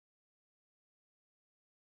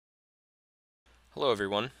Hello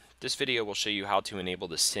everyone. This video will show you how to enable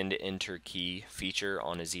the send enter key feature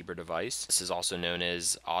on a Zebra device. This is also known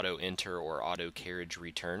as auto enter or auto carriage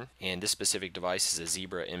return. And this specific device is a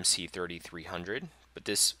Zebra MC33000, but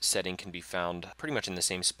this setting can be found pretty much in the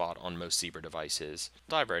same spot on most Zebra devices.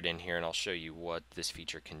 I'll dive right in here and I'll show you what this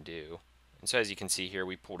feature can do. And so as you can see here,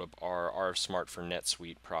 we pulled up our RF Smart for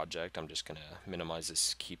NetSuite project. I'm just going to minimize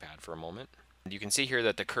this keypad for a moment. You can see here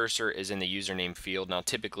that the cursor is in the username field. Now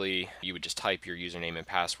typically you would just type your username and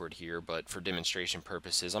password here, but for demonstration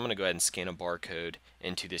purposes I'm going to go ahead and scan a barcode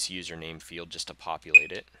into this username field just to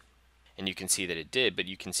populate it. And you can see that it did, but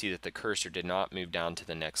you can see that the cursor did not move down to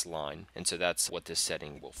the next line. And so that's what this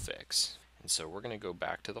setting will fix. And so we're going to go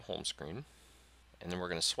back to the home screen, and then we're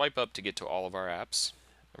going to swipe up to get to all of our apps,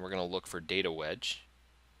 and we're going to look for Data Wedge.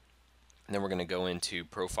 And then we're going to go into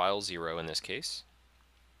Profile 0 in this case.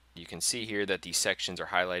 You can see here that these sections are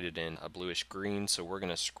highlighted in a bluish green, so we're going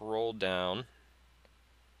to scroll down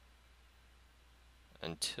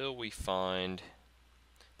until we find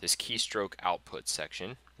this keystroke output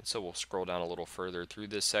section. And so we'll scroll down a little further through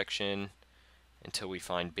this section until we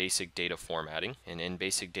find basic data formatting. And in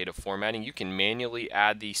basic data formatting, you can manually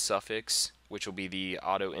add the suffix, which will be the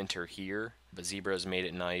auto enter here, but Zebra has made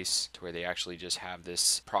it nice to where they actually just have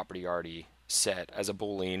this property already set as a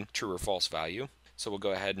Boolean true or false value. So we'll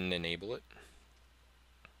go ahead and enable it.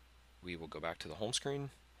 We will go back to the home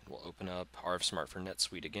screen, and we'll open up RF Smart for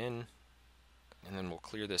NetSuite again, and then we'll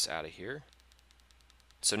clear this out of here.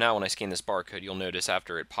 So now when I scan this barcode, you'll notice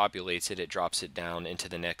after it populates it, it drops it down into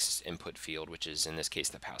the next input field, which is in this case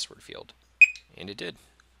the password field. And it did.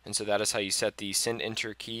 And so that is how you set the send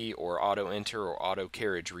enter key or auto enter or auto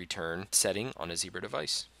carriage return setting on a Zebra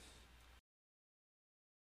device.